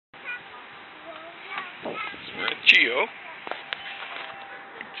CHEO.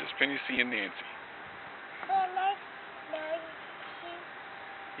 Just finished seeing Nancy.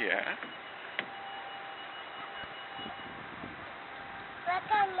 Yeah.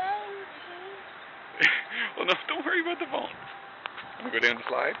 Well, no, don't worry about the phone. Want to go down the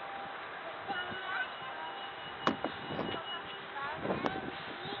slide?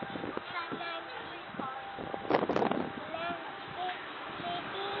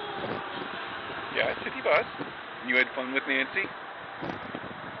 Yeah, city bus. You had fun with Nancy?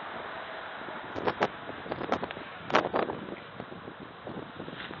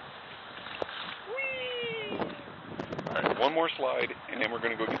 Whee! All right, one more slide, and then we're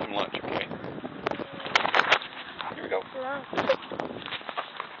going to go get some lunch, okay? Here we go.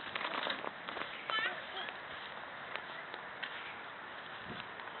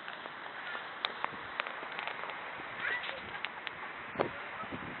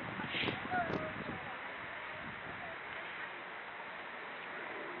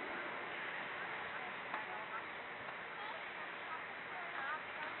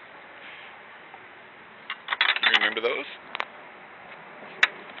 Remember those?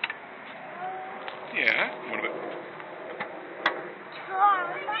 Yeah. What about?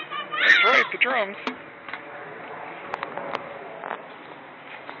 That's right, the drums.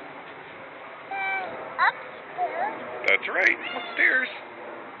 Upstairs. That's right, upstairs.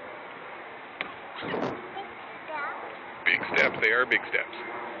 Big steps. They are big steps.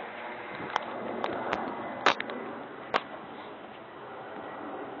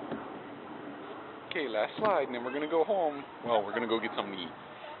 Okay, last slide, and then we're going to go home. Well, we're going to go get something to eat.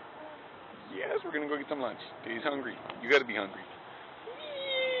 Yes, we're going to go get some lunch. Dave's hungry. You got to be hungry.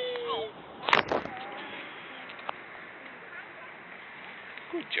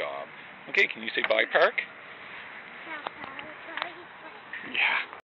 Good job. Okay, can you say bye, Park? Yeah.